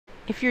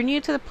If you're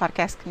new to the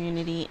podcast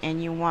community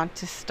and you want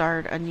to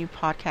start a new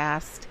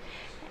podcast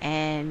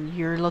and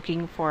you're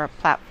looking for a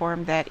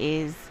platform that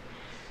is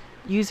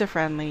user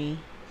friendly,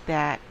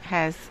 that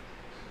has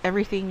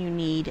everything you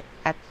need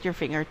at your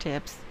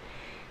fingertips,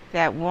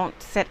 that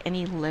won't set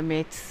any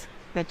limits,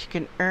 that you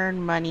can earn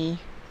money,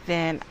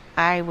 then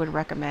I would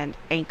recommend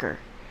Anchor.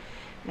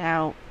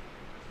 Now,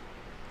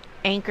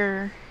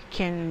 Anchor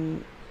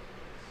can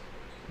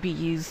be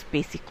used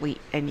basically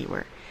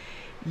anywhere.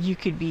 You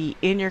could be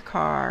in your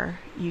car,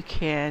 you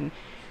can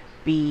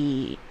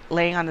be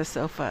laying on the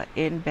sofa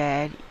in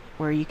bed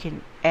where you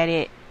can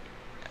edit,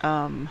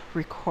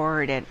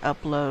 record, and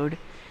upload.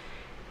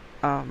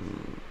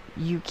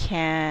 You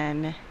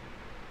can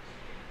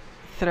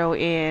throw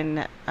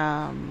in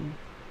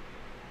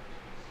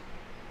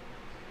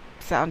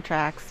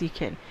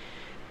soundtracks.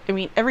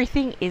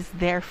 Everything is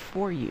there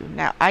for you.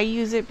 Now, I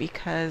use it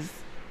because,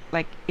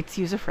 it's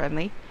user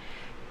friendly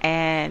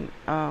and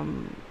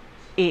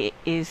it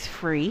is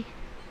free,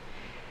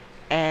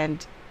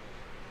 and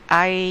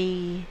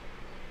I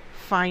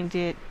find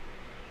it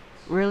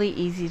really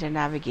easy to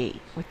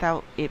navigate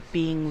without it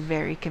being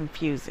very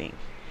confusing.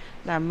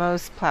 Now,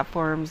 most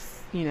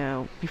platforms,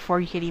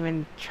 before you can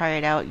even try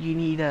it out, you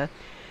need to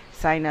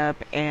sign up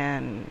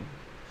and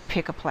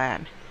pick a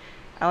plan.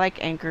 I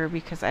like Anchor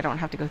because I don't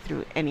have to go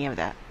through any of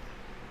that.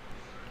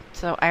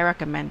 So I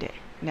recommend it.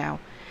 Now,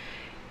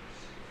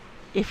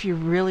 if you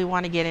really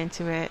want to get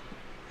into it,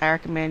 I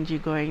recommend you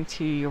going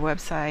to your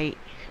website,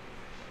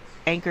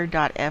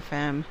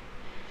 anchor.fm,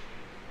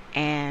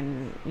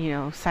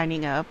 and,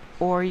 signing up.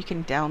 Or you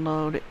can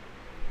download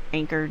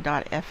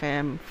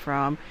anchor.fm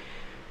from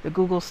the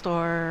Google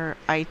Store,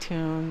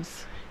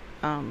 iTunes,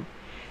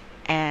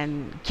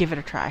 and give it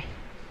a try.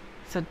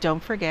 So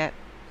don't forget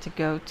to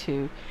go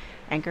to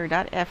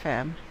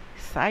anchor.fm,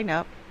 sign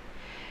up,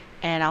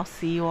 and I'll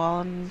see you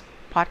all in the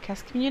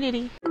podcast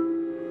community.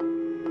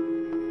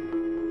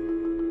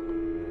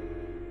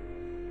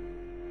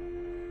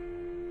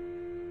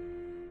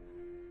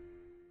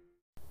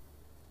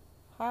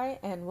 Hi,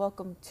 and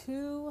welcome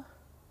to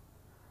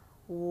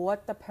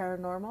What the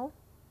Paranormal.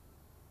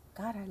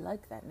 God, I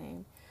like that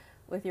name.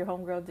 With your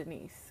homegirl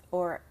Denise,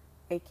 or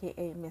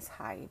aka Miss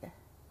Hyde.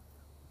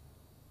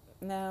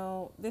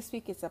 Now, this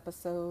week's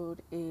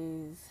episode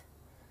is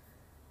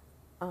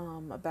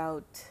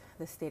about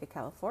the state of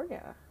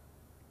California.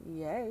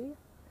 Yay.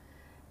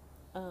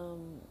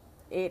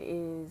 It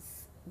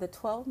is the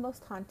 12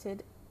 most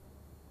haunted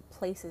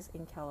places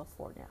in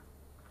California.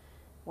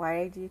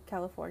 Why I do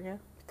California?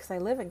 Because I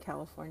live in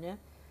California,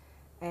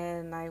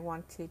 and I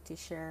wanted to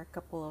share a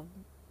couple of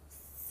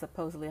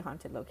supposedly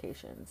haunted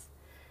locations.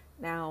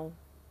 Now,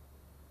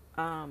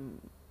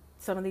 some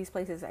of these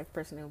places I've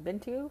personally been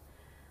to.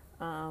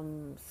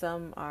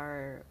 Some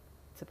are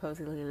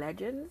supposedly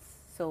legends.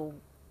 So,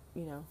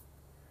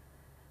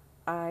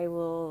 I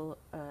will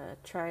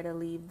try to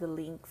leave the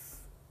links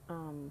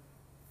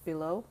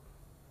below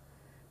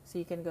so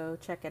you can go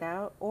check it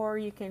out, or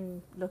you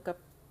can look up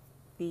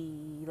the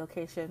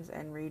locations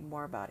and read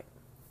more about it.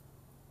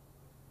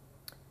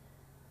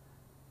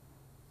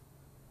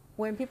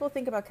 When people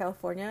think about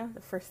California,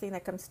 the first thing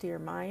that comes to your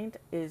mind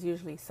is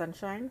usually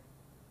sunshine,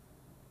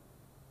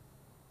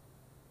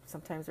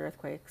 sometimes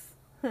earthquakes,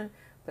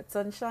 but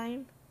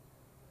sunshine,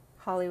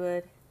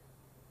 Hollywood,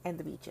 and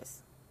the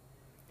beaches.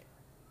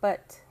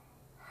 But,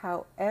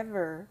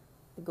 however,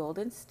 the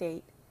Golden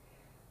State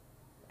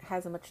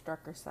has a much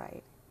darker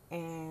side,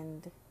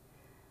 and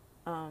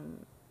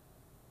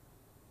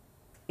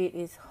it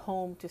is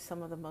home to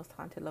some of the most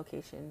haunted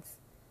locations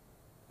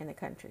in the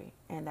country,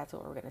 and that's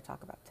what we're going to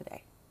talk about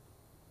today.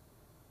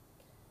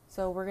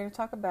 So we're going to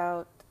talk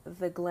about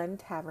the Glen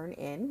Tavern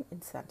Inn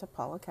in Santa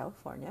Paula,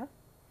 California.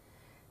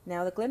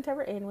 Now, the Glen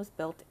Tavern Inn was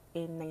built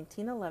in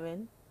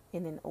 1911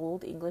 in an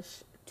Old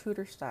English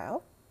Tudor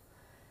style.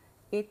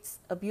 It's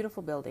a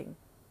beautiful building.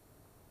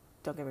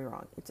 Don't get me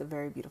wrong. It's a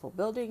very beautiful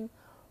building,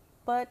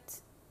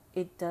 but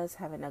it does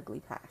have an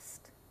ugly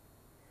past.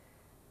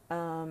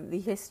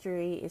 The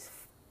history is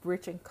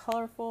rich and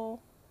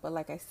colorful, but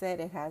like I said,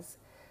 it has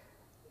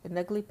an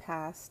ugly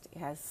past. It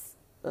has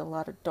a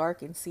lot of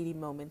dark and seedy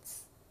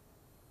moments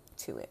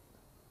to it.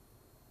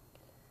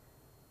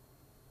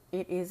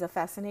 It is a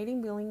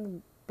fascinating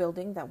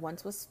building that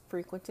once was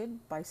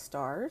frequented by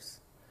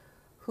stars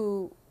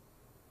who,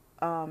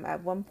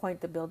 at one point,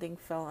 the building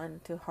fell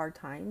into hard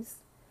times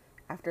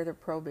after the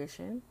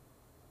Prohibition,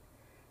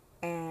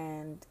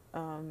 and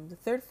the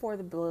third floor of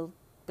the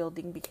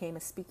building became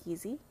a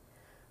speakeasy,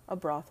 a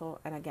brothel,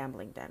 and a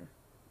gambling den.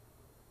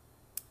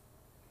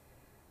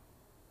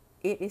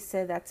 It is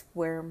said that's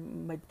where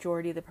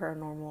majority of the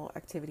paranormal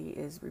activity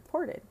is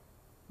reported.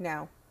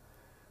 Now,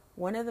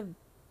 one of the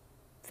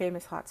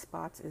famous hot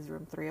spots is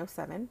room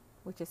 307,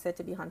 which is said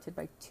to be haunted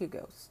by two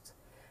ghosts,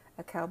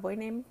 a cowboy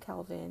named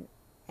Calvin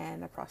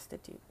and a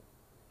prostitute.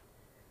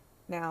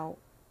 Now,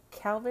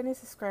 Calvin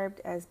is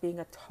described as being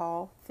a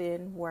tall,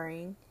 thin,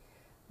 wearing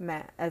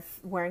a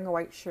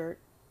white shirt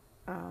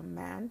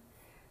man,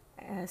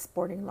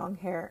 sporting long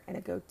hair and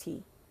a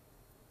goatee.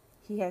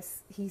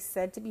 He's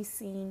said to be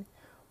seen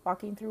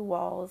walking through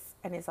walls,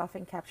 and is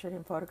often captured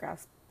in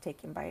photographs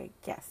taken by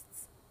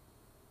guests.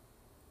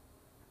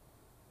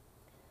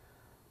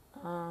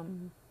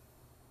 Um,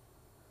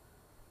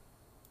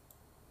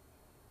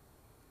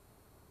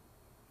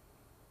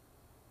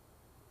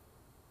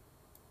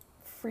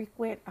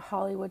 Frequent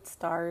Hollywood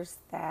stars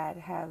that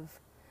have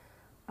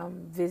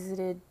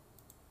visited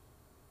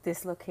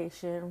this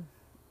location,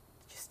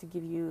 just to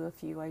give you a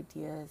few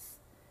ideas.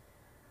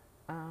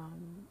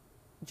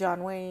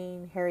 John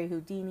Wayne, Harry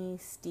Houdini,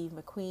 Steve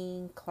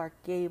McQueen, Clark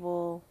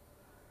Gable.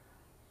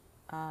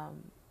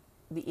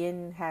 The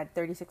inn had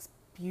 36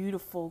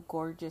 beautiful,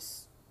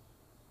 gorgeous,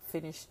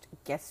 finished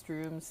guest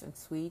rooms and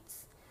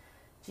suites.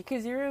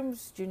 Jacuzzi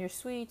rooms, junior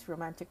suites,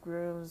 romantic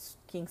rooms,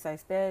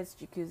 king-size beds,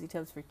 jacuzzi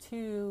tubs for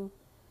two.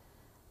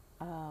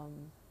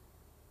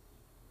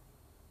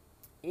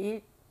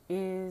 It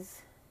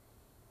is...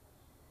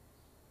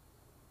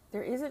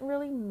 There isn't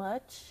really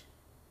much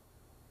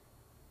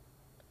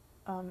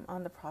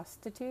on the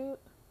prostitute,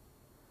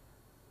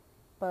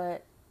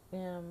 but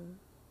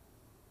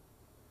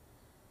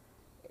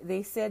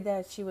they said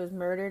that she was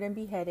murdered and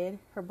beheaded.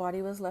 Her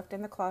body was left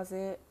in the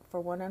closet for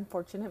one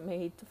unfortunate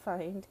maid to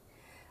find.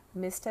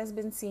 Mist has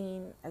been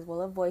seen, as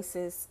well as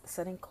voices,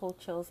 sudden cold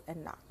chills,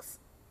 and knocks.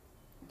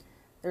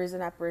 There is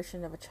an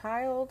apparition of a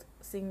child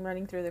seen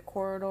running through the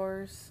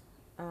corridors.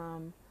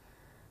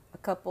 A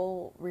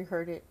couple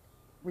reported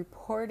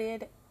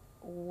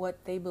what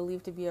they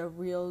believed to be a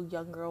real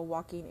young girl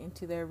walking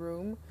into their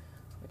room,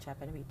 which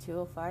happened to be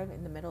 2:05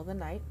 in the middle of the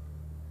night.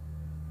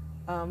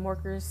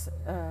 Workers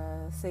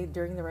say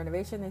during the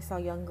renovation they saw a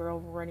young girl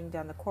running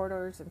down the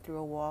corridors and through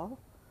a wall.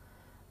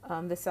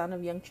 The sound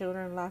of young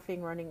children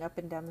laughing, running up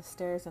and down the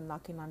stairs, and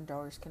knocking on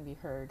doors can be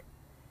heard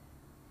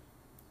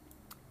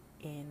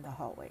in the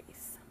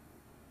hallways.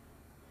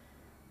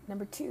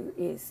 Number 2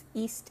 is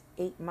East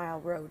 8 Mile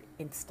Road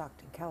in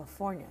Stockton,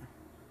 California.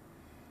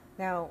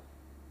 Now,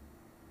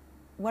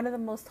 one of the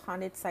most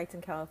haunted sites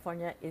in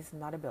California is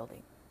not a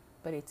building,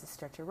 but it's a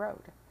stretch of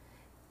road.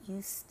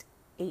 East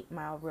 8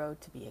 Mile Road,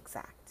 to be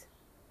exact.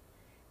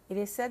 It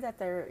is said that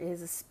there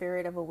is a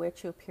spirit of a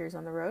witch who appears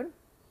on the road.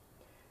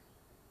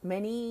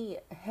 Many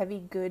heavy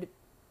good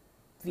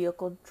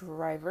vehicle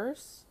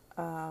drivers,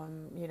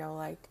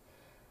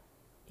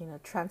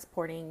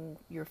 transporting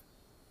your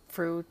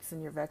fruits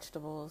and your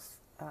vegetables,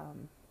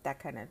 that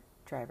kind of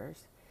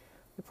drivers,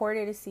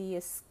 reported to see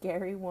a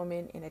scary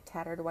woman in a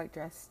tattered white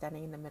dress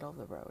standing in the middle of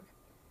the road.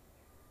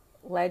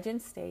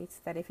 Legend states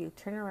that if you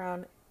turn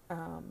around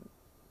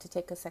to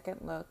take a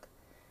second look,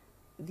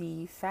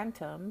 the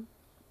phantom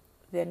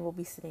then will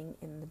be sitting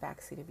in the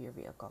back seat of your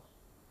vehicle.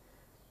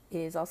 It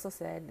is also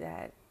said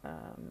that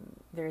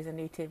there is a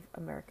Native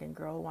American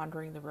girl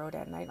wandering the road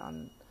at night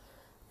on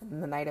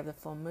the night of the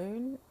full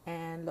moon,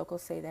 and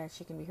locals say that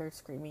she can be heard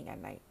screaming at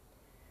night.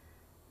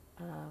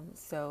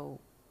 So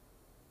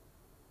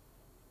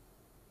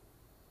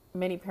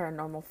many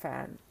paranormal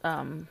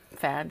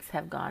fans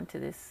have gone to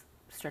this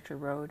stretch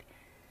of road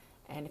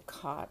and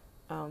caught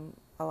a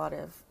lot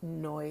of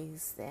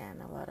noise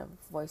and a lot of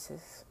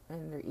voices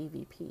in their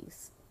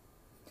EVPs.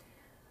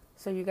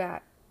 So you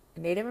got a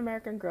Native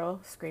American girl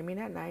screaming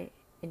at night,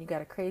 and you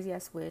got a crazy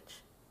ass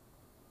witch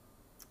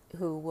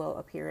who will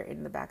appear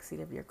in the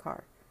backseat of your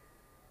car.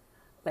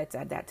 Let's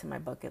add that to my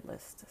bucket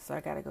list. So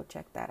I gotta go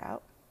check that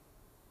out.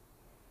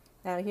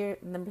 Now here,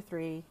 number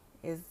 3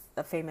 is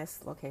a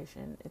famous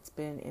location. It's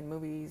been in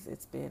movies.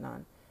 It's been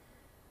on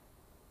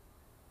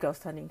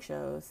ghost hunting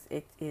shows.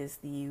 It is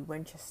the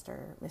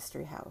Winchester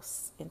Mystery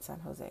House in San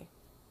Jose.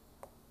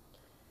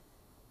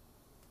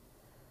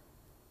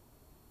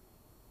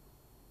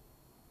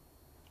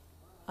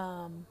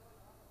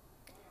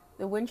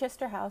 The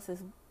Winchester House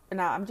is...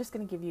 Now, I'm just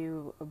going to give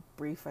you a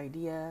brief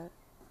idea.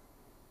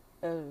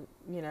 You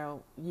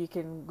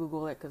can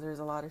Google it because there's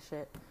a lot of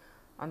shit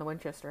on the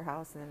Winchester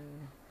House,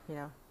 and,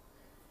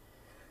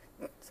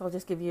 so I'll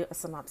just give you a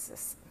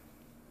synopsis.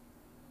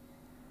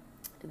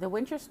 The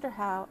Winchester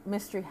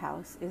Mystery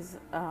House is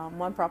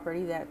one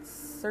property that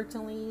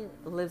certainly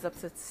lives up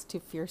to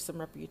fearsome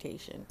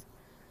reputation.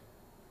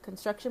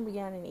 Construction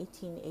began in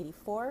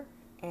 1884,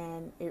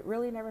 and it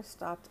really never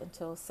stopped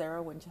until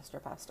Sarah Winchester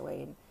passed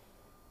away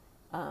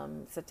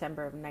in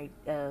September of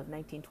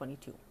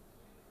 1922.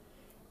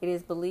 It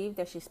is believed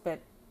that she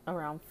spent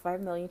around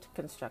 $5 million to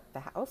construct the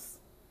house.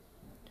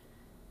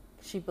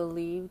 She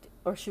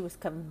was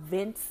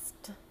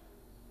convinced,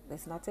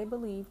 let's not say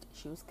believed,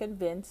 she was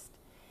convinced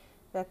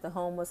that the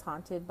home was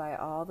haunted by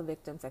all the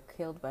victims that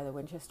killed by the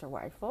Winchester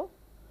rifle,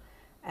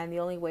 and the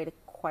only way to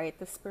quiet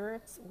the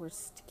spirits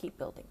was to keep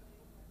building.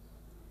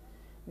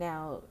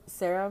 Now,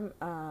 Sarah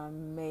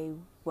may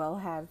well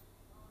have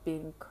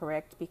been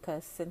correct,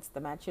 because since the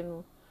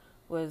mansion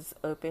was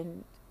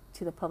opened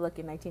to the public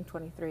in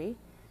 1923,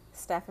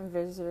 staff and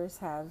visitors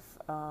have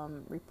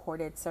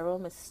reported several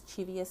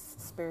mischievous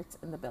spirits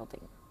in the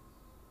building.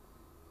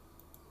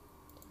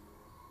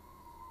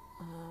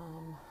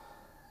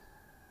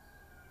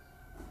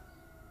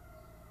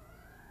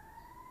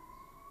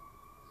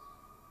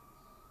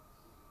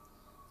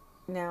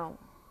 Now,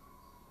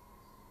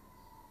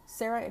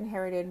 Sarah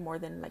inherited more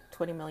than like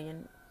 20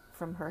 million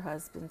from her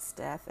husband's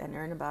death and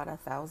earned about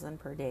 1,000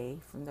 per day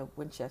from the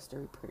Winchester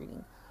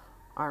Recruiting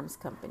Arms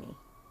Company.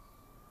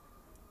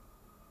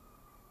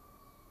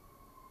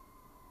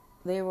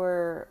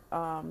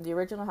 The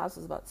original house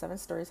was about 7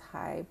 stories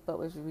high, but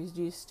was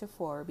reduced to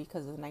 4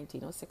 because of the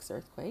 1906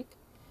 earthquake.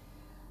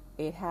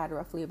 It had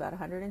roughly about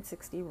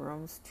 160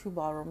 rooms, 2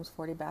 ballrooms,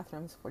 40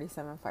 bathrooms,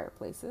 47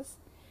 fireplaces.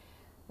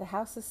 The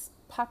house is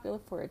popular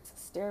for its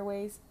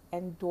stairways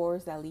and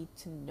doors that lead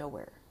to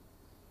nowhere.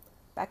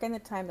 Back in the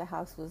time, the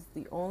house was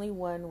the only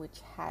one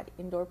which had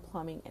indoor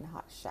plumbing and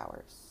hot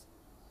showers.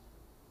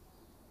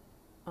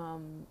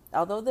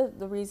 Although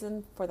the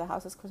reason for the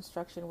house's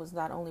construction was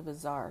not only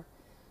bizarre,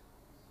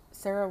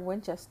 Sarah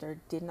Winchester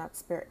did not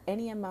spare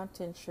any amount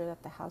to ensure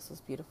that the house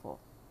was beautiful.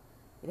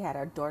 It had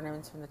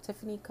adornments from the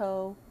Tiffany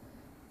Co.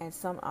 and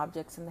some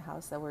objects in the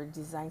house that were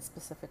designed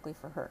specifically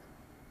for her.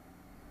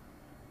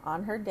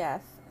 On her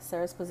death,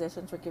 Sarah's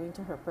possessions were given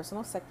to her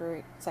personal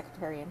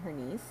secretary and her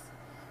niece.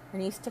 Her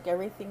niece took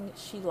everything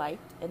she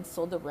liked and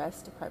sold the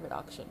rest to private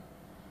auction.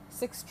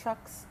 6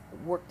 trucks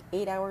worked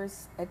 8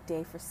 hours a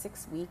day for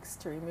 6 weeks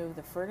to remove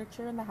the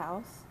furniture in the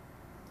house.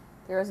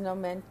 There is no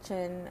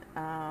mention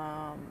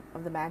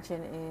of the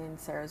mansion in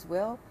Sarah's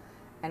will,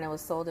 and it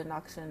was sold in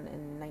auction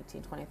in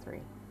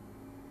 1923.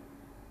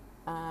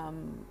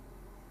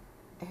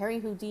 Harry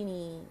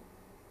Houdini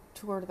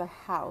toured the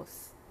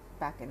house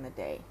back in the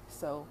day.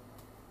 So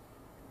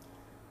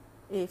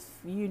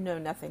if you know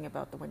nothing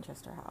about the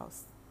Winchester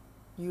house,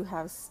 you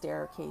have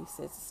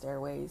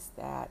stairways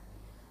that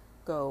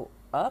go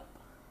up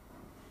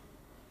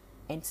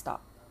and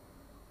stop.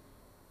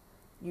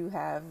 You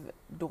have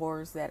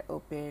doors that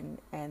open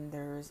and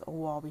there's a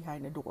wall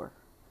behind the door.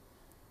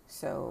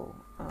 So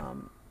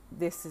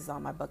this is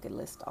on my bucket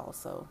list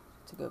also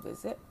to go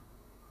visit.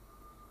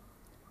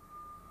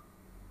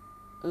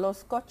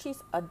 Los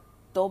Coches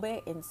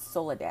Adobe en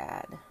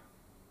Soledad.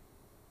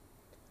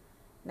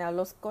 Now,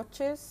 Los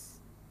Coches,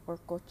 or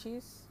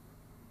Coches,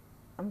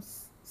 I'm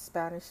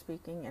Spanish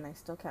speaking and I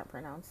still can't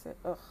pronounce it.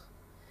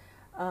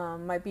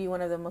 Might be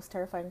one of the most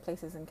terrifying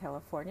places in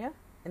California.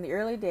 In the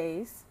early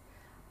days,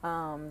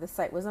 the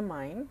site was a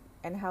mine,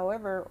 and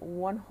however,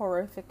 one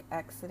horrific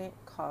accident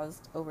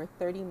caused over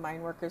 30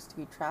 mine workers to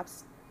be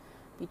trapped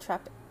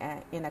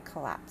in a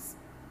collapse.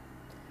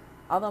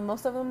 Although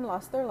most of them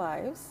lost their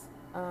lives,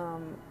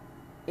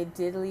 it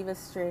did leave a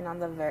stain on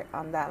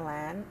that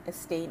land.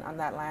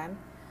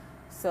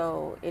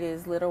 So it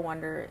is little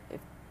wonder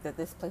that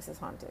this place is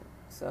haunted.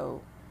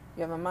 So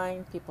you have a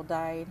mine, people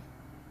died,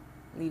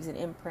 leaves an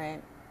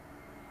imprint.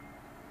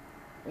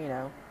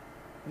 You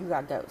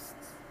got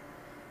ghosts.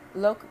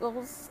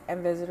 Locals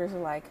and visitors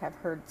alike have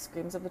heard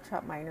screams of the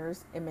trapped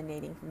miners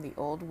emanating from the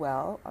old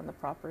well on the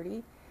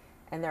property,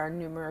 and there are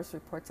numerous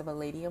reports of a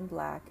lady in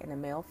black and a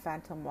male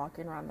phantom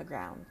walking around the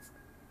grounds.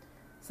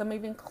 Some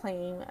even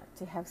claim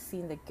to have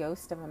seen the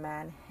ghost of a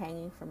man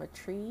hanging from a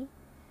tree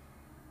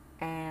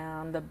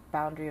and the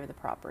boundary of the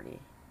property.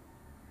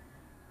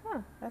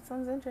 That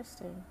sounds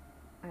interesting.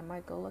 I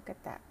might go look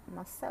at that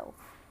myself.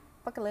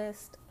 Bucket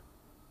list.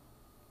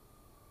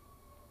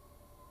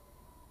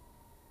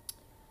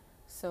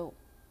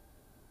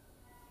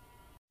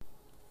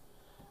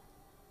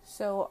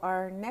 So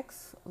our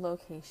next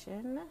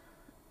location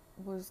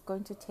was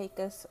going to take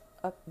us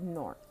up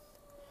north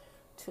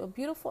to a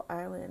beautiful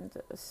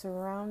island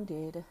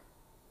surrounded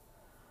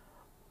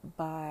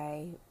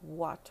by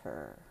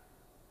water.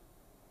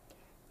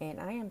 And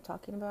I am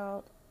talking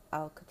about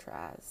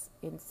Alcatraz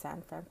in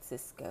San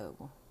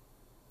Francisco.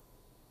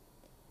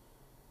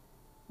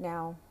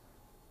 Now,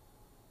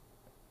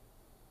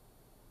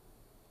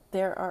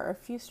 there are a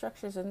few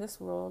structures in this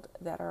world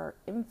that are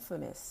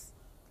infamous,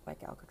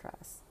 like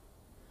Alcatraz.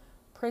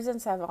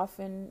 Prisons have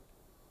often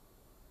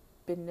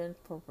been known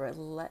for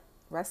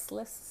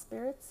restless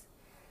spirits,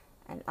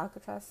 and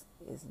Alcatraz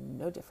is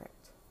no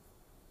different.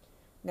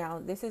 Now,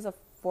 this is a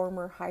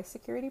former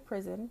high-security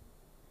prison,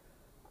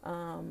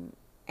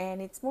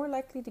 and it's more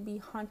likely to be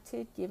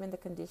haunted given the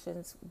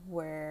conditions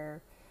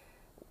were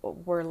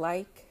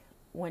like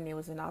when it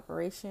was in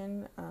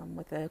operation,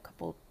 with a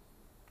couple,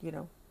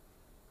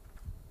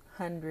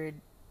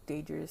 100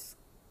 dangerous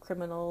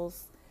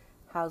criminals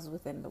housed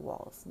within the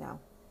walls. Now,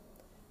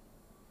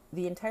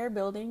 the entire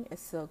building is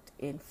soaked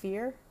in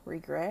fear,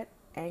 regret,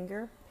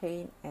 anger,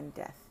 pain, and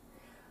death.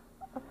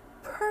 A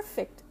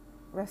perfect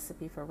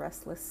recipe for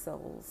restless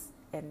souls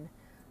and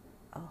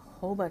a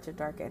whole bunch of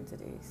dark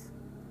entities.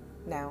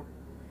 Now,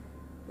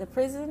 the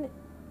prison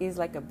is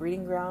like a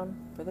breeding ground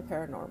for the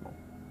paranormal.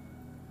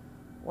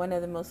 One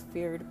of the most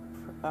feared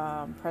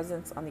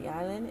presence on the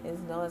island is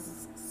known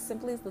as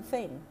simply as the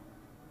Thing.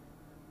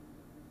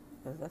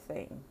 The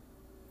Thing.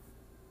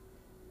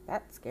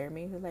 That scared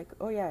me. Like,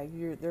 oh yeah,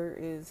 there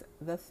is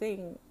the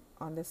Thing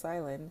on this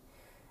island,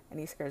 and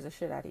he scares the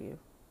shit out of you.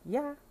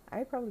 Yeah,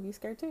 I'd probably be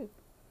scared too.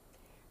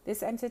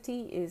 This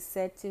entity is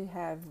said to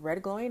have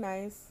red glowing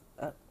eyes.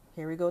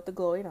 Here we go with the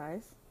glowing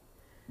eyes.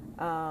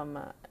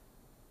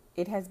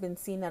 It has been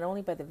seen not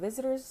only by the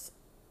visitors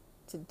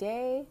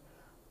today,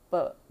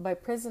 but by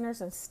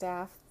prisoners and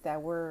staff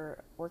that were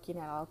working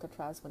at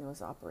Alcatraz when it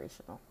was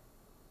operational.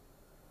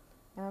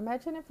 Now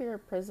imagine if you're a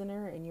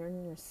prisoner and you're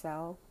in your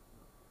cell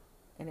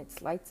and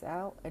it's lights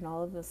out and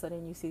all of a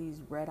sudden you see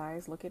these red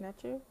eyes looking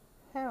at you.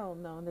 Hell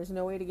no, there's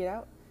no way to get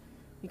out.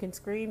 You can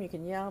scream, you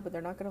can yell, but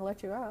they're not going to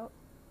let you out.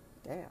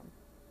 Damn.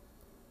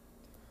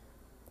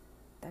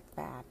 That's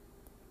bad.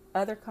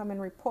 Other common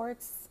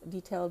reports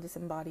detail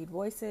disembodied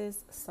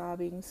voices,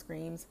 sobbing,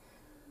 screams,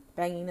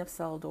 banging of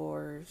cell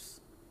doors.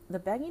 The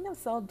banging of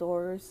cell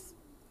doors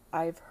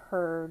I've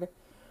heard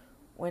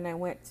when I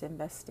went to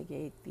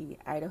investigate the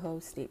Idaho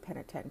State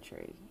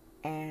Penitentiary.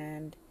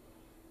 And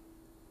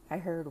I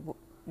heard,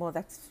 well,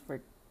 that's for a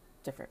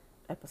different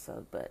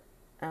episode, but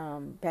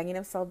banging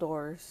of cell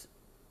doors,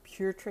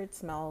 putrid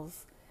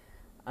smells,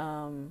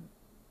 some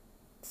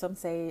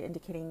say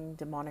indicating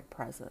demonic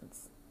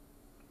presence.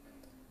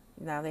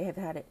 Now, they have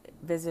had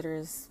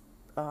visitors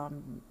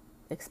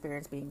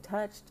experience being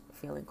touched,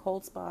 feeling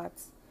cold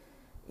spots,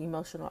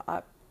 emotional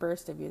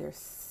outbursts of either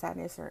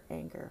sadness or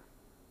anger.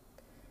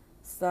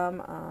 Some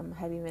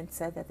have even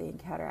said that they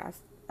encounter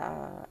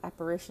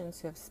apparitions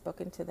who have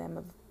spoken to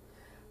them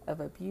of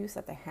abuse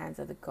at the hands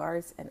of the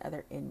guards and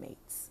other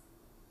inmates.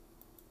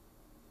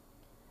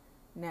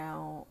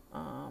 Now,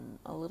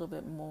 a little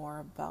bit more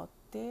about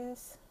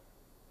this.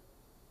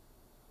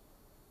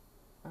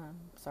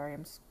 Sorry,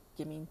 I'm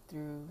skimming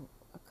through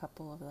a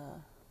couple of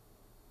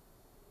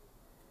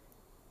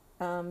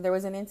the... there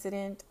was an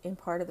incident in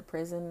part of the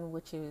prison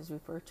which is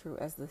referred to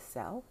as the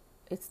cell.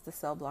 It's the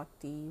cell block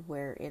D,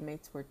 where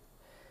inmates who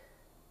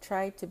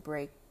tried to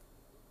break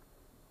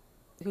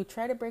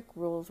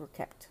rules were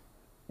kept.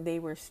 They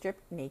were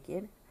stripped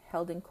naked,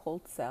 held in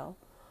cold cell,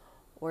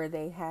 where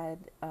they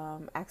had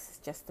access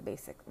just the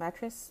basic.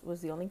 Mattress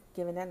was the only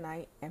given at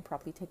night and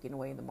promptly taken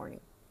away in the morning.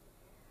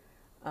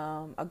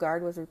 A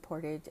guard was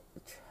reported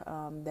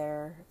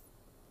there,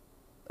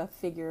 a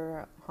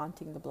figure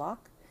haunting the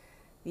block.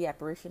 The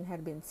apparition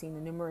had been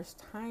seen numerous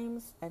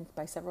times and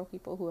by several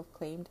people who have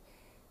claimed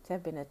to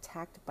have been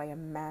attacked by a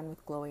man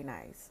with glowing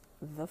eyes.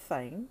 The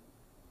Thing.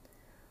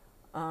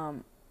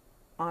 On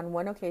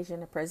one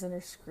occasion, a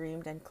prisoner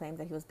screamed and claimed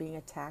that he was being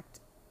attacked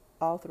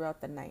all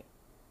throughout the night.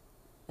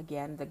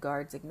 Again, the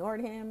guards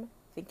ignored him,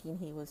 thinking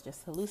he was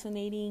just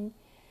hallucinating.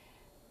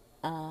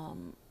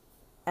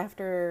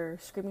 After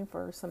screaming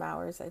for some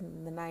hours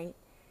in the night,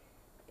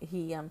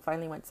 he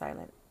finally went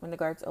silent. When the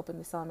guards opened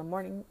the cell in the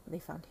morning, they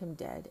found him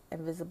dead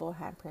and visible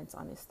handprints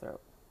on his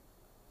throat.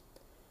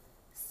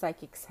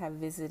 Psychics have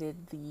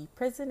visited the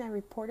prison and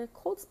reported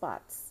cold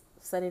spots,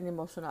 sudden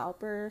emotional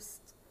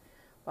outbursts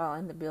while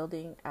in the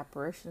building,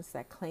 apparitions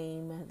that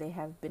claim they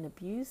have been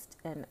abused,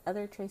 and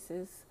other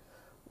traces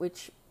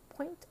which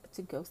point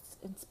to ghosts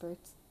and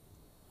spirits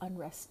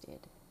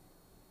unrested.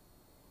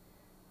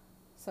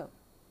 So,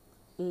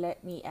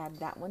 let me add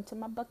that one to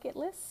my bucket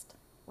list.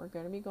 We're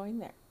going to be going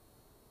there.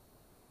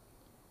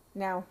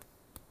 Now,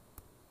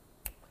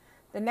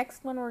 the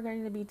next one we're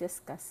going to be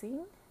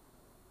discussing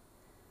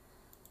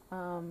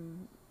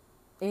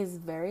is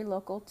very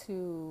local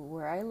to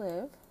where I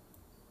live.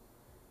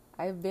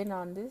 I've been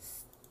on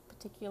this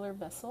particular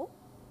vessel.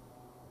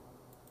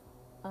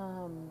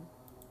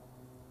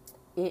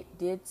 It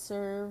did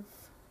serve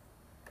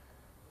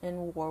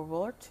in World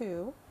War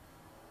II.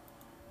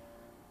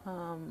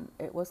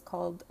 It was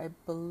called, I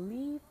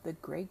believe, the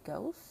Grey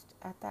Ghost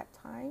at that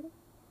time.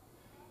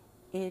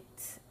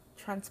 It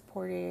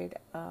transported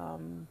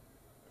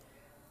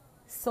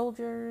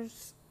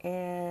soldiers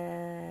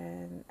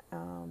and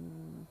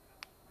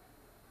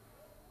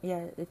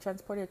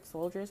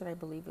and I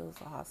believe it was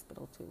a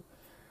hospital too,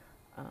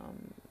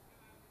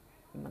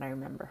 when I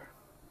remember.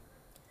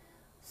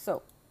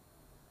 So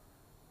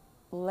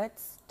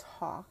let's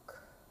talk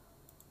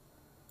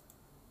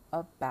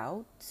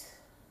about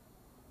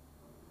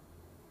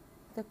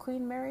the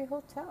Queen Mary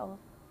Hotel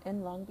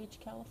in Long Beach,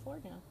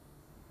 California.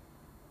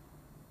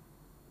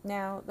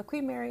 Now, the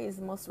Queen Mary is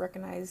the most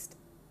recognized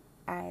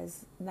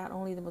as not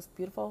only the most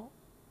beautiful,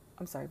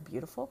 most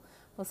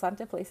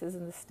haunted places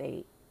in the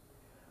state,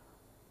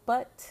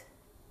 but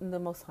the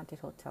most haunted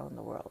hotel in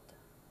the world.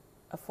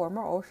 A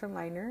former ocean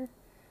liner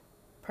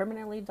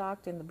permanently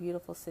docked in the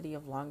beautiful city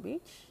of Long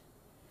Beach.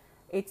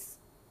 It's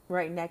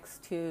right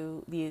next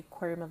to the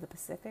Aquarium of the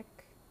Pacific,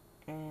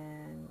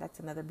 and that's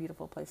another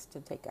beautiful place to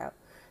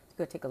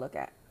go take a look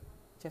at.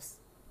 Just,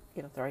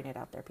 throwing it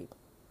out there, people.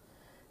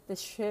 The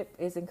ship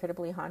is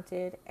incredibly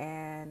haunted,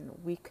 and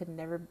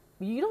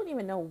you don't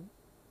even know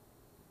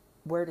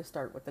where to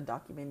start with the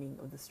documenting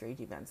of the strange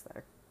events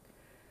that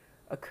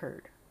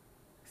occurred.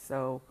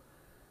 So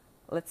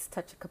let's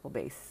touch a couple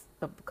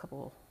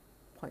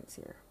points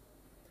here.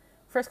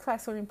 First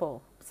class swimming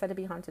pool, said to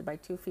be haunted by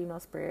two female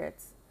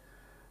spirits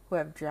who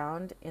have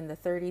drowned in the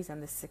 30s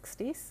and the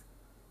 60s.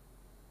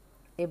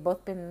 They've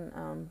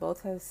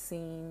both have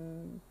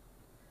seen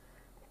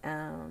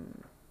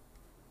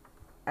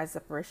as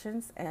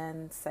apparitions,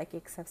 and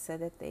psychics have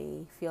said that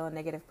they feel a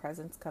negative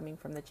presence coming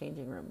from the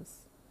changing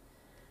rooms.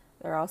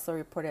 There also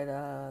reported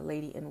a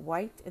lady in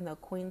white in the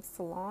Queen's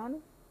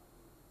Salon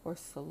or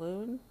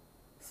Saloon.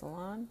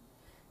 salon,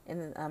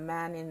 and a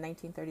man in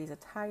 1930s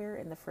attire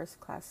in the first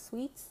class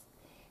suites,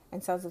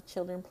 and sounds of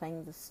children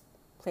playing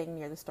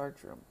near the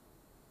storage room.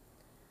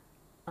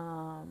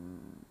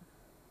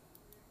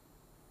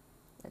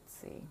 Let's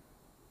see.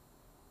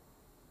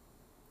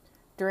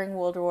 During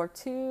World War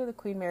II, the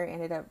Queen Mary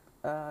ended up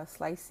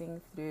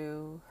slicing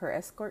through her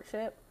escort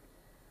ship.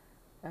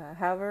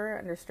 However,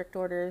 under strict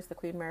orders, the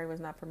Queen Mary was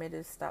not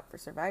permitted to stop for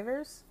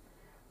survivors.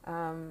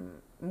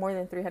 More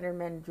than 300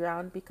 men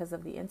drowned because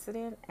of the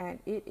incident, and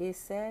it is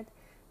said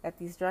that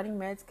these drowning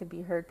men could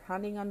be heard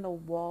pounding on the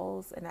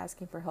walls and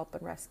asking for help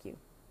and rescue.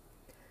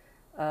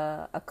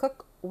 A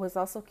cook was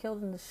also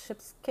killed in the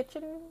ship's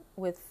kitchen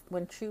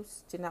when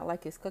troops did not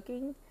like his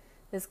cooking.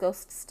 His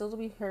ghost is still to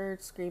be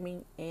heard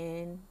screaming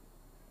in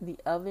the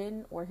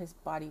oven where his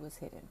body was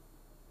hidden.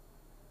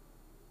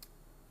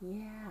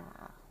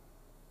 Yeah.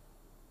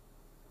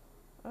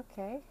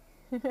 Okay.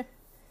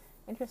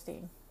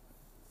 Interesting.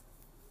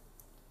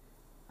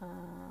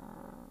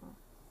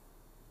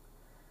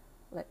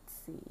 Let's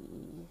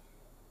see.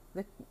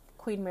 The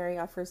Queen Mary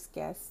offers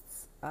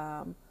guests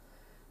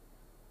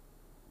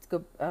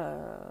the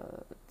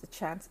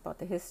chance about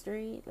the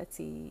history. Let's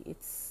see.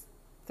 It's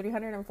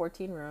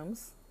 314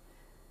 rooms,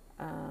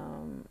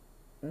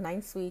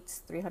 9 suites,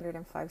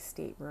 305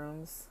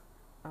 staterooms.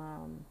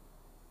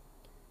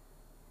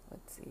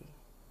 Let's see.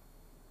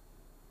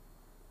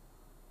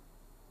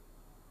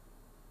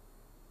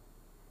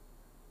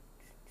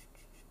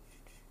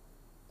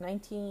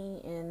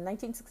 In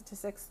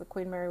 1966, the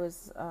Queen Mary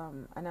was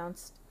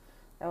announced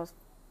that was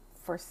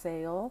for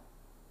sale.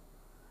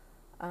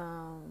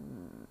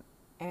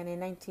 And in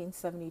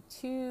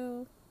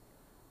 1972,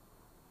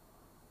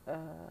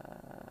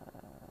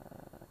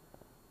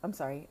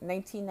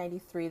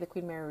 1993, the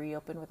Queen Mary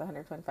reopened with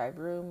 125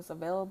 rooms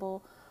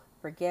available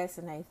for guests.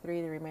 In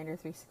 93, the remainder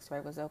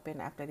 365 was open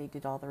after they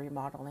did all the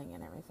remodeling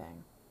and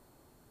everything.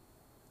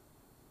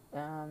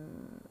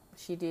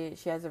 She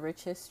has a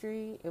rich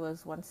history. It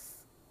was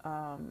once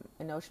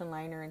an ocean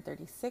liner in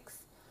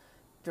 36.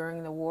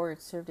 During the war,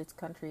 it served its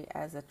country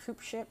as a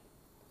troop ship.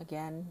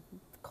 Again,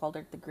 called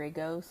it the Grey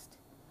Ghost.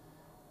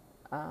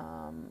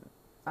 On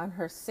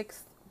her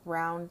 6th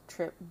round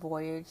trip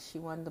voyage, she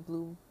won the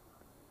Blue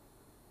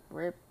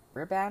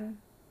Ribbon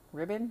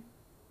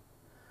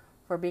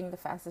for being the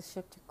fastest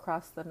ship to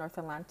cross the North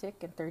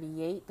Atlantic. In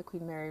 38, the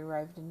Queen Mary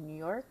arrived in New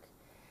York,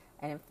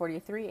 and in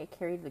 43, it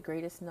carried the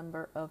greatest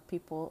number of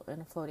people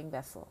in a floating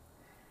vessel.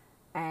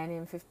 And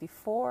in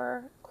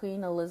 54,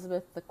 Queen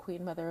Elizabeth, the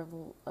Queen Mother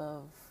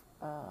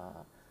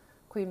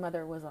Queen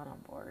Mother, was on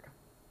board.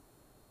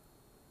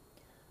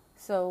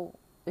 So,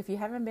 if you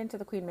haven't been to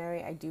the Queen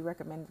Mary, I do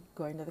recommend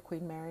going to the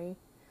Queen Mary.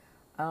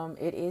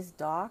 It is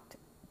docked,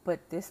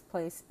 but this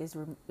place is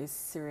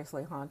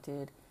seriously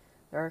haunted.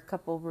 There are a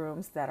couple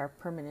rooms that are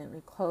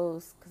permanently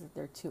closed because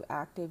they're too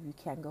active. You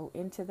can't go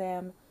into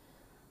them.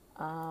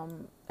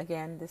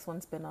 Again, this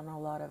one's been on a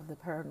lot of the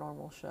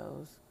paranormal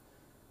shows.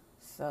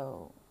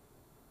 So,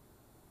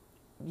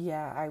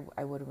 yeah,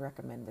 I would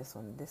recommend this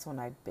one. This one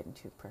I've been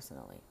to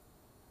personally.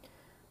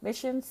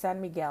 Mission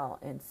San Miguel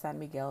in San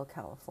Miguel,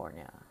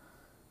 California.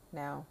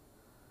 Now,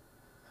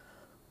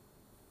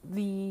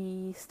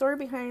 the story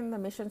behind the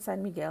Mission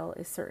San Miguel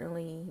is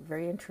certainly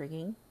very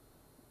intriguing.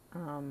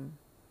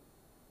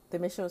 The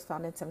mission was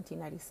founded in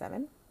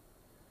 1797.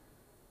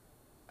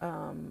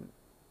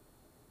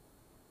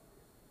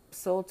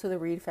 Sold to the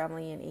Reed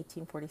family in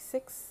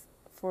 1846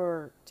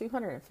 for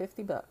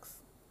 $250.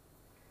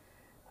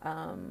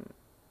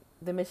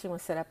 The mission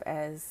was set up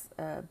as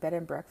a bed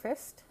and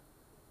breakfast,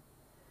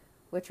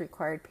 which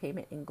required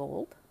payment in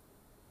gold.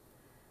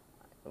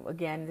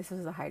 Again, this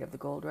was the height of the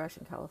gold rush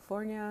in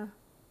California.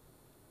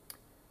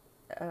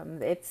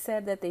 It's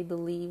said that they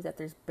believe that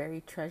there's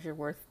buried treasure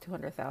worth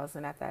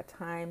 $200,000 at that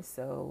time.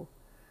 So,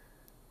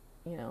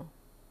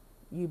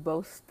 you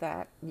boast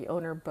that, the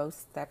owner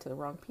boasts that to the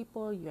wrong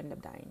people, you end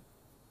up dying.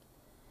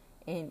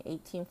 In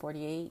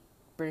 1848,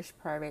 British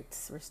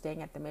pirates were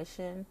staying at the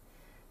mission,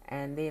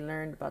 and they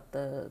learned about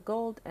the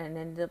gold and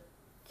ended up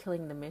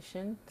killing the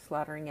mission,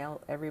 slaughtering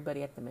out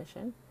everybody at the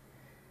mission.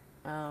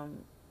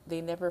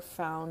 They never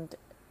found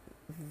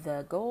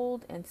the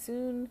gold and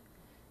soon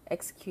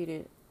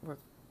executed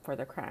for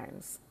their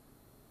crimes.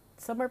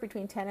 Somewhere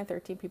between 10 and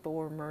 13 people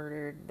were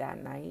murdered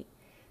that night,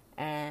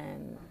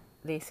 and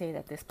they say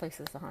that this place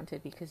is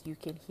haunted because you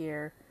can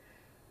hear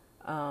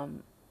a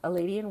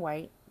lady in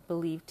white,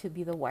 believed to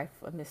be the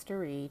wife of Mr.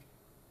 Reed,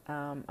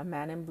 a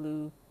man in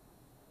blue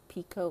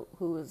peacoat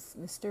who was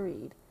Mr.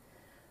 Reed.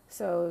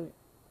 So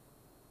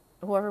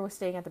whoever was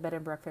staying at the bed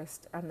and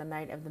breakfast on the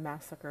night of the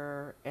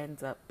massacre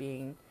ends up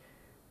being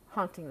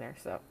haunting there.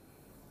 So,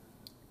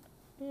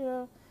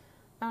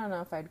 I don't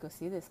know if I'd go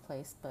see this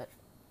place, but,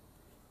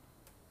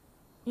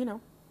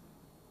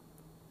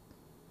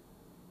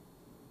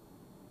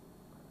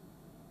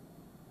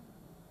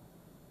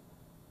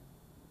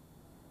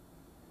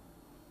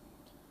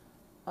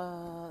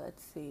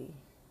 let's see.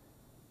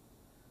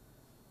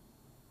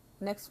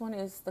 Next one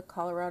is the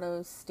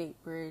Colorado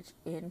State Bridge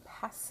in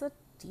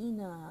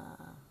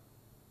Pasadena.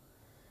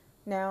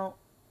 Now,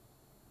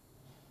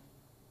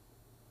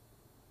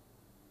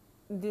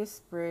 This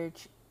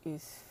bridge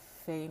is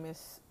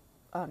famous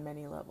on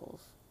many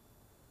levels.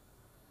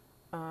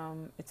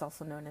 It's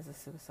also known as a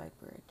suicide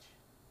bridge.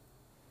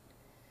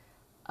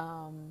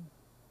 Um,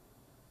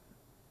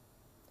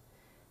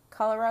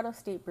 Colorado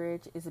State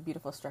Bridge is a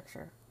beautiful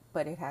structure,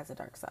 but it has a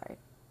dark side.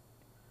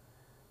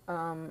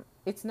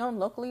 It's known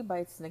locally by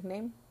its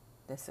nickname,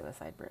 the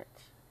Suicide Bridge.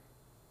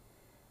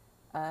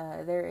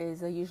 There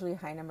is a usually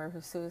high number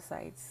of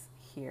suicides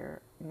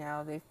here.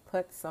 Now, they've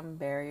put some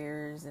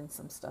barriers and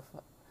some stuff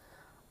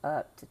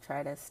up to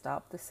try to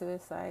stop the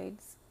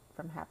suicides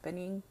from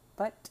happening,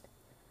 but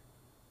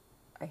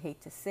I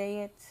hate to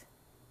say it,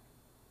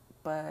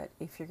 but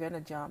if you're going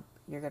to jump,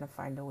 you're going to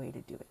find a way to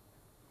do it.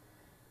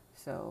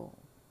 So,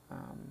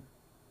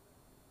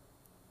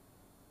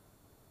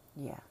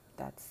 yeah,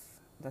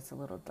 that's a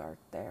little dark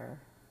there.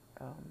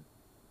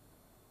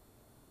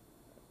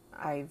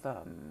 I've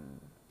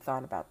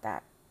thought about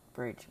that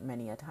bridge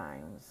many a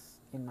times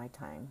in my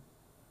time.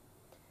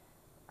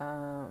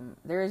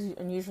 There is an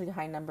unusually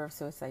high number of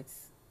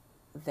suicides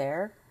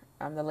there.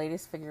 The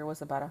latest figure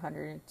was about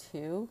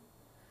 102,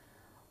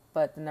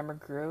 but the number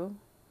grew.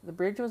 The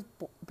bridge was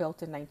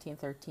built in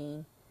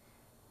 1913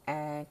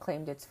 and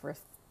claimed its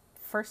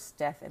first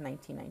death in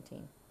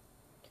 1919.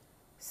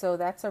 So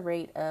that's a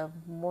rate of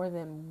more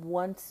than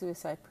one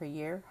suicide per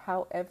year.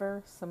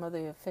 However, some of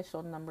the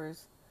official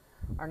numbers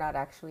are not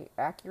actually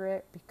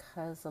accurate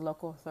because the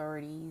local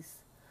authorities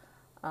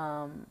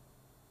are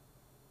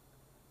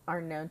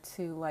known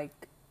to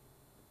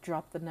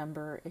drop the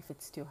number if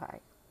it's too high,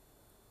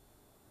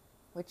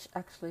 which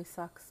actually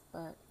sucks,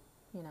 but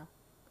you know.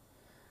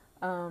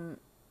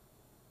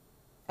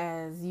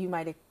 As you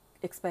might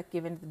expect,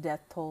 given the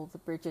death toll, the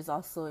bridge is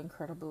also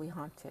incredibly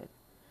haunted.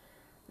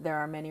 There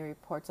are many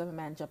reports of a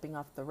man jumping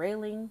off the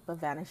railing but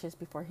vanishes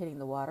before hitting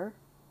the water.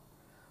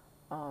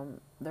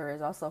 There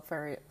is also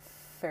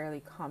fairly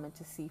common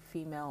to see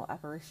female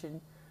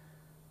apparition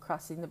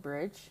crossing the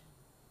bridge.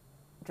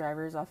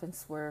 Drivers often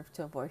swerve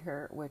to avoid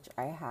her, which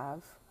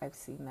I've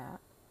seen that.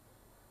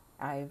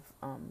 I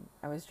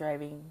was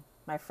driving.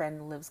 My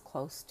friend lives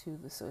close to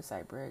the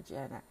suicide bridge,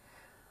 and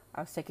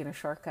I was taking a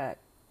shortcut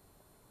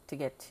to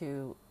get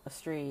to a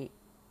street,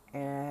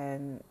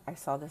 and I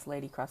saw this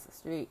lady cross the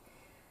street,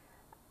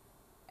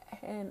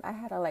 and I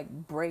had to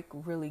brake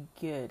really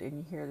good, and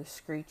you hear the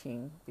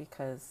screeching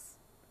because,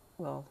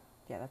 well,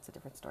 yeah, that's a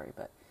different story,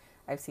 but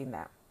I've seen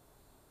that.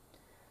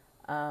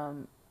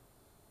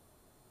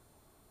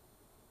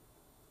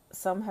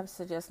 Some have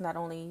suggested not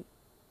only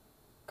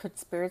could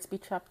spirits be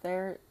trapped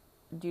there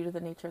due to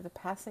the nature of the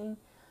passing,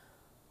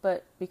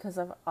 but because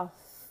of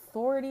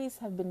authorities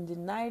have been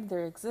denied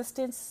their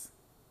existence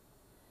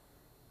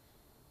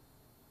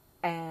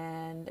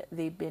and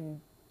they've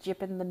been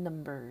jipping the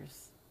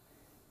numbers.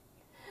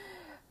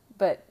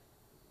 But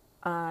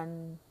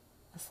on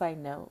a side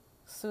note,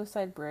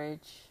 Suicide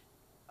Bridge,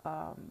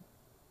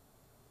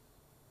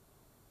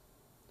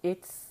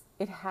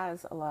 it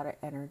has a lot of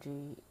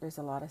energy. There's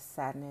a lot of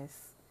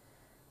sadness.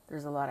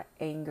 There's a lot of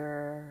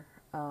anger.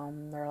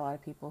 There are a lot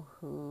of people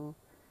who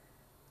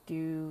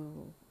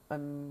do,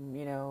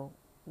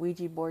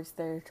 Ouija boards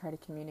there to try to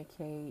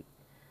communicate.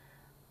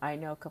 I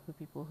know a couple of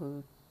people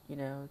who,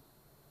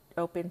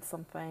 opened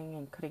something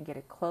and couldn't get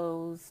it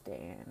closed,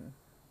 and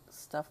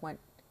stuff went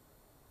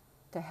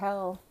to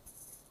hell.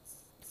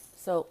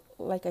 So,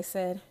 like I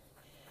said,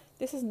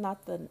 this is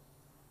not the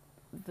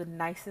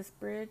nicest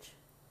bridge.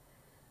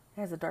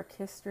 It has a dark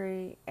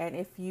history, and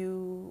if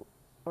you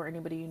or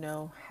anybody you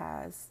know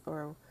has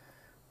or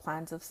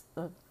plans of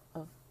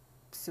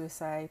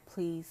suicide,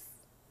 please,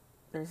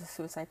 there's a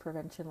suicide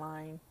prevention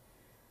line.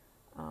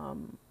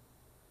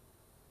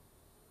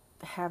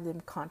 Have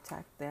them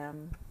contact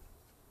them.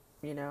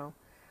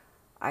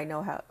 I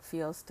know how it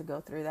feels to go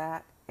through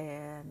that,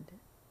 and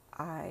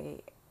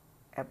I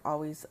am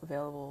always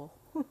available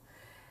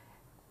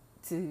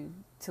to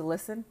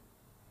listen.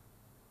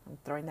 I'm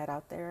throwing that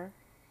out there.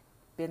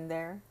 Been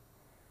there,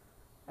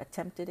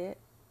 attempted it.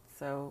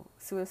 So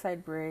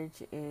Suicide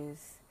Bridge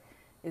is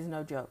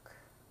no joke.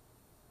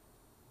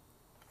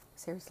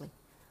 Seriously,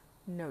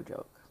 no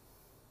joke.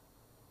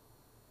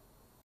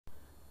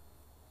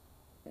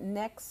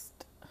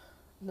 Next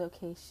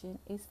location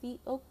is the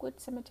Oakwood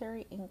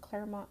Cemetery in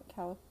Claremont,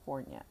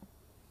 California.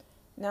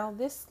 Now,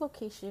 this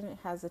location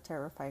has a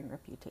terrifying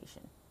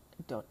reputation.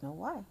 I don't know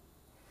why.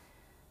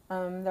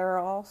 There are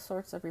all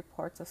sorts of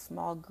reports of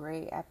small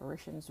gray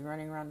apparitions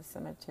running around the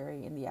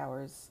cemetery in the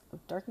hours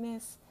of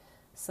darkness.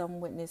 Some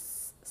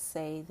witnesses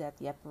say that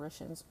the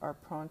apparitions are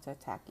prone to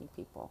attacking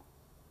people.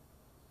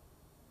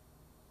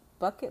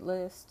 Bucket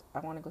list, I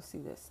want to go see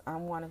this. I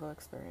want to go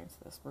experience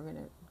this. We're going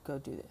to go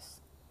do this.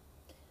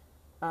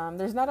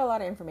 There's not a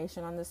lot of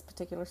information on this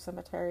particular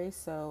cemetery,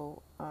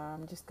 so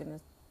I'm just going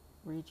to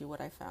read you what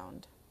I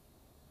found.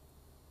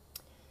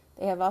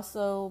 There have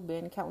also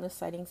been countless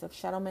sightings of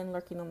shadow men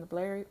lurking on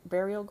the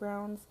burial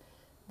grounds.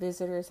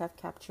 Visitors have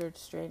captured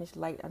strange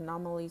light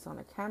anomalies on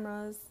their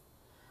cameras.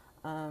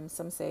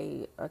 Some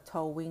say a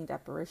tall winged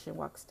apparition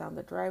walks down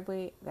the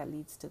driveway that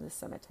leads to the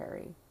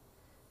cemetery.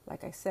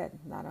 Like I said,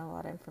 not a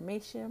lot of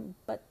information,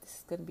 but this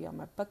is going to be on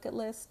my bucket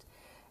list,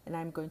 and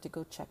I'm going to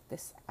go check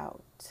this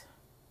out.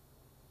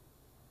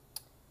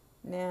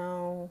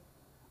 Now,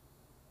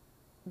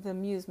 the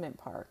amusement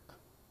park.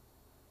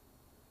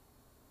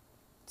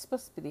 It's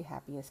supposed to be the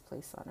happiest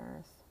place on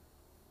earth,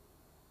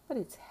 but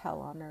it's hell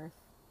on earth.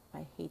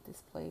 I hate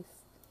this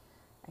place.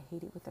 I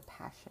hate it with a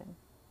passion.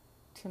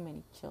 Too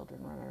many children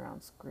running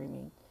around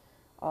screaming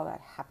all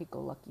that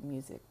happy-go-lucky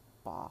music.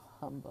 Bah,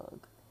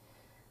 humbug.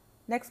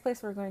 Next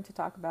place we're going to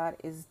talk about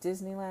is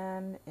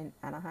Disneyland in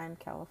Anaheim,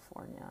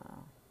 California.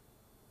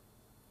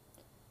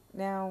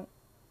 Now,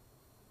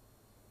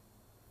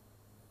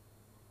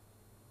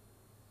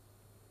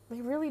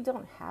 they really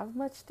don't have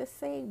much to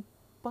say,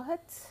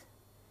 but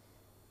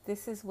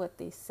this is what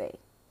they say.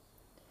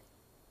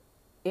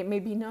 It may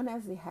be known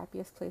as the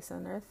happiest place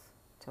on earth,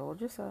 told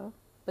you so,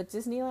 but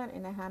Disneyland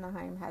in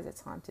Anaheim has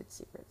its haunted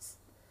secrets.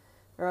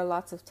 There are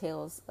lots of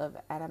tales of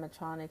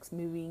animatronics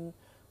moving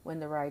when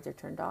the rides are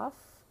turned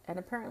off, and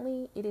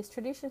apparently it is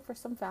tradition for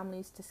some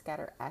families to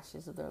scatter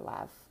ashes of their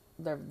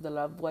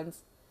loved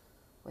ones,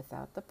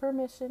 without the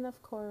permission,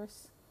 of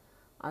course,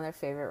 on their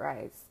favorite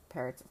rides,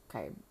 Pirates of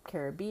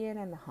Caribbean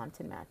and the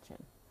Haunted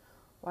Mansion.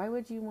 Why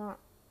would you want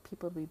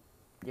people to be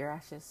your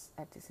ashes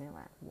at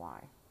Disneyland?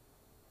 Why?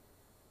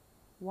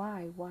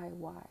 Why?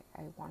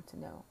 I want to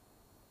know.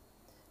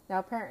 Now,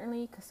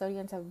 apparently,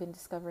 custodians have been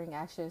discovering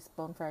ashes,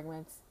 bone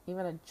fragments,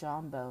 even a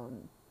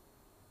jawbone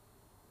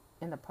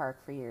in the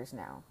park for years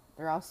now.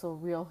 There are also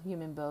real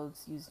human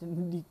bones used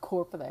in the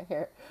decor for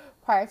the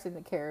Pirates in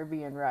the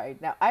Caribbean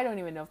ride. Now, I don't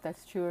even know if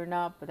that's true or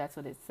not, but that's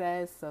what it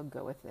says, so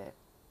go with it.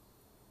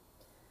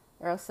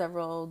 There are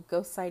several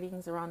ghost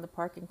sightings around the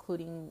park,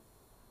 including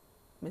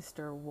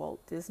Mr.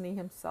 Walt Disney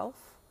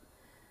himself,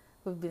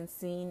 who've been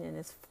seen in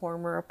his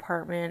former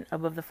apartment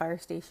above the fire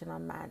station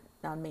on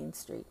Main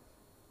Street.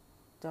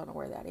 Don't know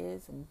where that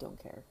is and don't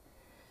care.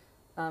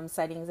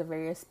 Sightings of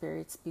various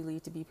spirits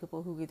believed to be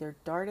people who either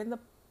died in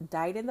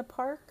the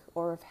park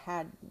or have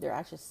had their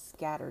ashes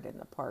scattered in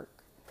the park.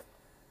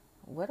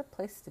 What a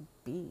place to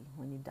be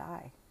when you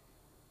die.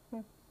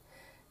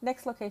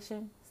 Next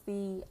location is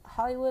the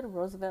Hollywood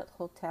Roosevelt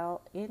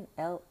Hotel in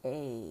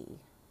LA.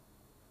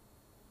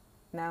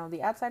 Now,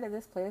 the outside of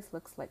this place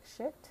looks like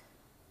shit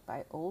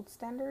by old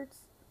standards,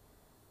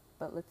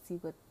 but let's see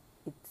what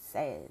it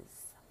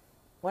says.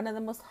 One of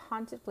the most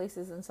haunted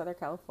places in Southern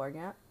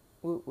California,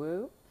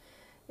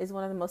 is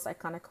one of the most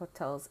iconic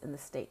hotels in the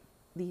state.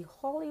 The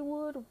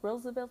Hollywood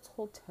Roosevelt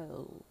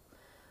Hotel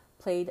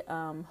played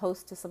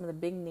host to some of the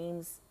big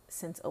names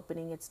since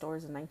opening its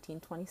doors in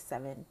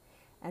 1927,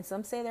 and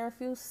some say there are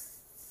a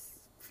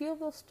few of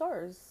those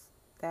stars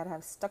that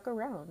have stuck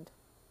around.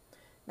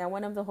 Now,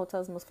 one of the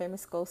hotel's most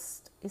famous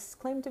ghosts is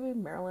claimed to be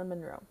Marilyn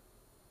Monroe.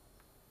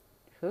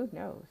 Who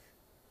knows?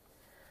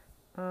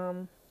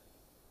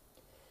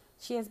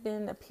 She has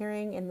been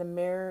appearing in the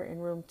mirror in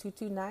room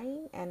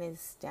 229 and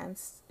is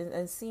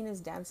seen as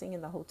dancing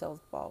in the hotel's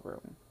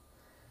ballroom.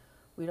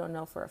 We don't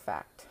know for a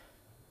fact.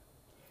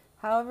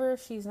 However,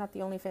 she's not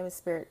the only famous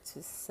spirit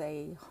to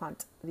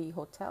haunt the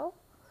hotel.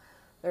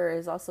 There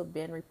has also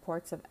been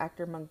reports of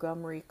actor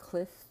Montgomery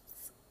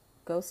Clift's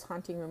ghost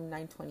haunting room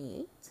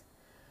 928,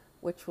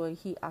 which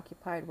he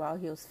occupied while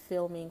he was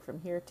filming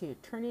From Here to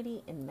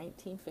Eternity in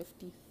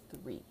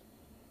 1953.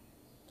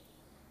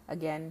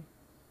 Again,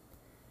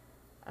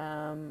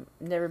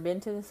 never been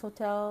to this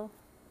hotel.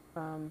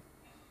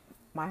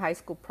 My high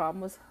school prom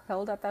was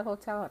held at that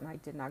hotel, and I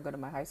did not go to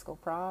my high school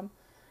prom.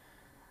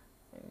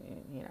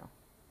 You know,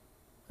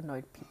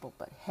 annoyed people,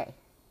 but hey.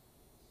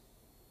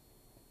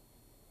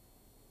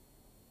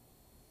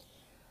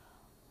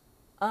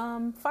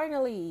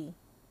 Finally,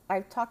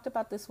 I've talked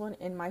about this one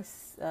in my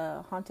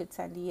Haunted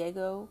San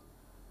Diego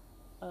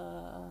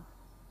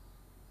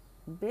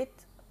bit,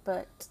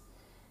 but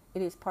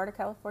it is part of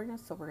California,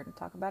 so we're going to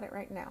talk about it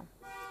right now.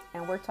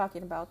 And we're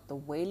talking about the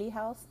Whaley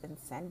House in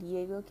San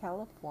Diego,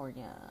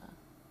 California.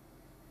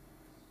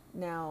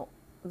 Now,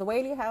 the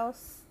Whaley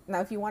House,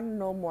 if you want to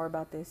know more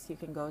about this, you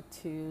can go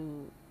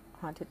to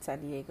Haunted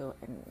San Diego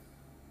and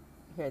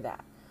hear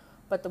that.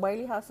 But the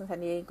Whaley House in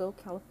San Diego,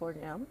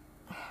 California,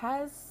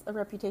 has a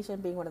reputation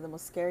of being one of the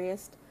most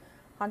scariest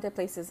haunted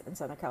places in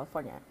Southern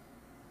California.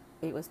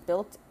 It was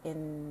built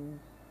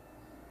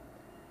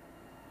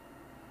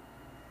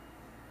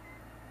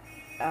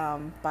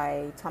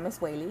by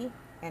Thomas Whaley,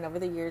 and over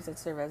the years it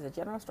served as a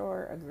general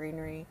store, a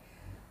greenery,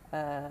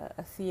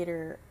 a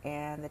theater,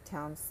 and the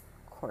town's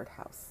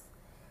courthouse.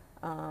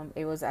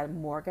 It was at a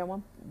morgue at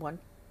one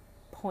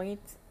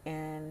point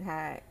and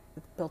had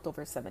built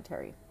over a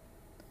cemetery.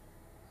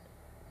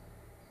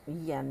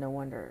 Yeah, no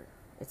wonder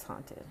it's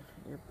haunted.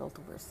 You're built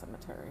over a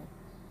cemetery.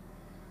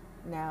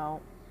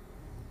 Now,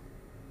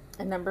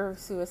 a number of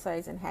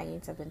suicides and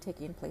hangings have been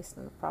taking place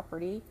in the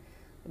property.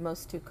 The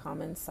most two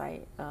common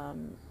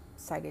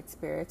cited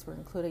spirits were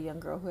include a young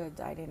girl who had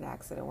died in an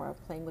accident while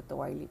playing with the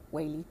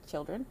Whaley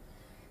children,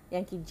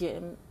 Yankee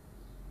Jim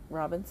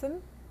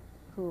Robinson,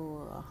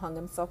 who hung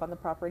himself on the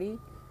property,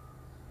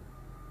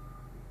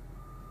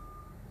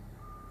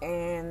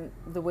 and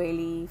the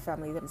Whaley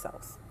family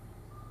themselves.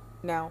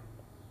 Now,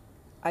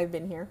 I've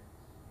been here.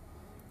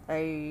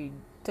 I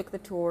took the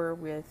tour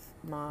with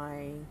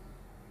my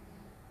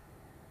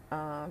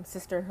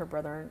sister and her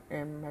brother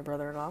and my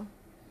brother-in-law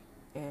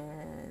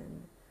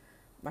and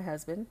my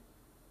husband.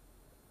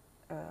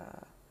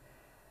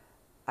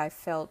 I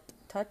felt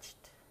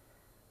touched.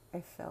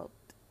 I felt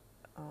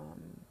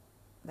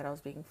that I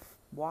was being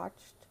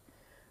watched.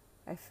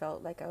 I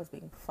felt like I was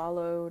being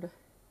followed.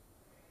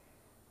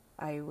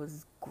 I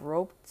was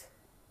groped.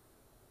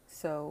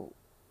 So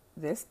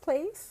this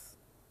place,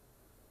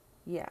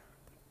 yeah,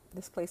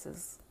 this place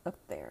is up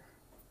there.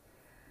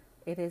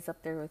 It is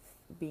up there with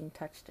being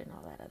touched and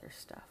all that other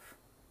stuff.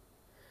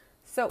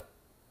 So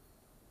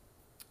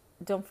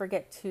don't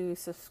forget to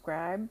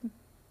subscribe.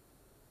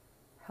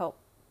 Help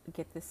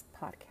get this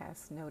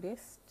podcast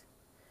noticed.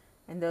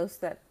 And those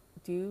that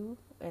do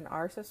and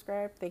are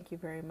subscribed, thank you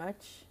very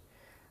much.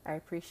 I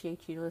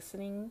appreciate you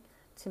listening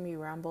to me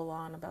ramble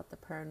on about the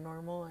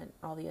paranormal and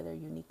all the other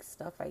unique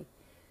stuff I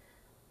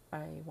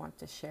want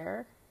to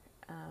share.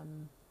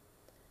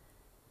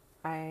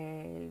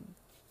 I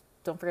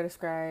don't forget to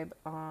subscribe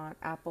on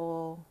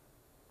Apple,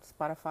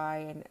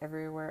 Spotify, and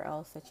everywhere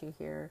else that you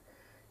hear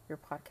your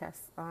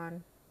podcasts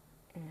on.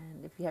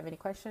 And if you have any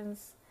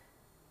questions,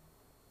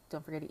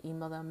 don't forget to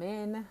email them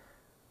in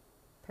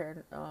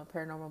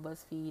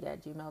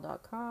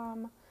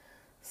paranormalbuzzfeed@gmail.com.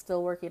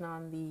 Still working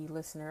on the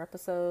listener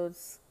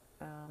episodes.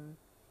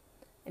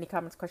 Any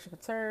comments, questions,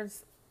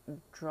 concerns,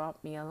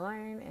 drop me a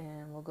line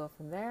and we'll go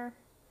from there.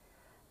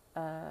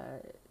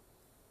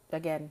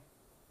 Again,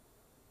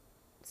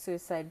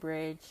 Suicide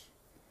Bridge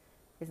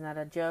is not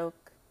a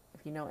joke.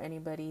 If you know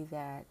anybody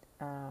that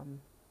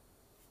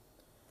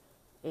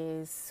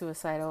is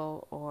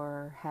suicidal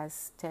or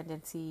has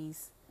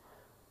tendencies,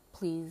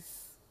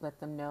 please let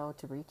them know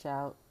to reach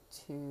out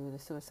to the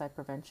suicide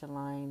prevention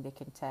line. They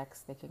can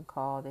text, they can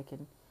call, they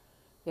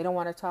don't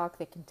want to talk,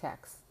 they can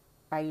text.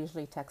 I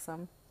usually text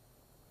them.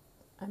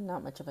 I'm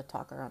not much of a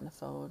talker on the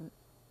phone.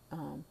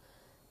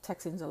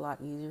 Texting's a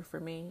lot easier for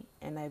me,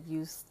 and I've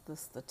used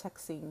the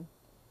texting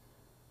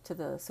to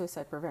the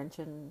suicide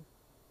prevention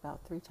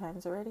about 3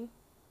 times already.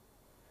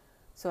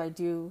 So I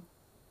do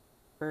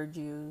urge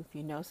you, if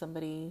you know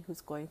somebody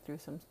who's going through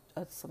some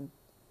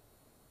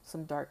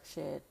dark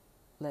shit,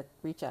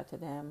 reach out to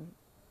them,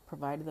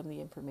 provide them the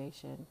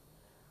information.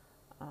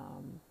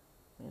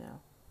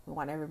 We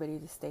want everybody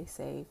to stay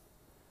safe,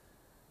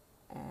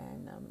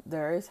 and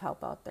there is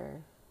help out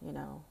there. We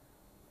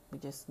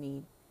just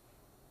need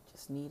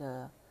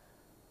to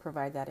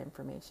provide that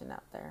information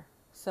out there.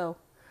 So,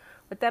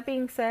 with that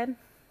being said,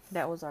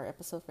 that was our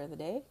episode for the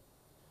day.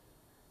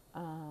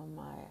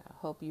 I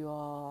hope you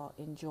all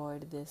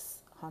enjoyed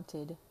this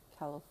haunted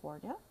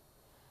California,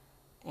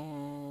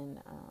 and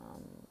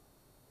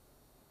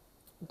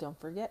don't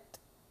forget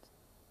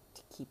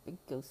to keep it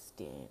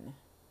ghosting.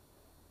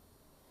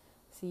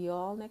 See you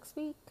all next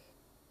week.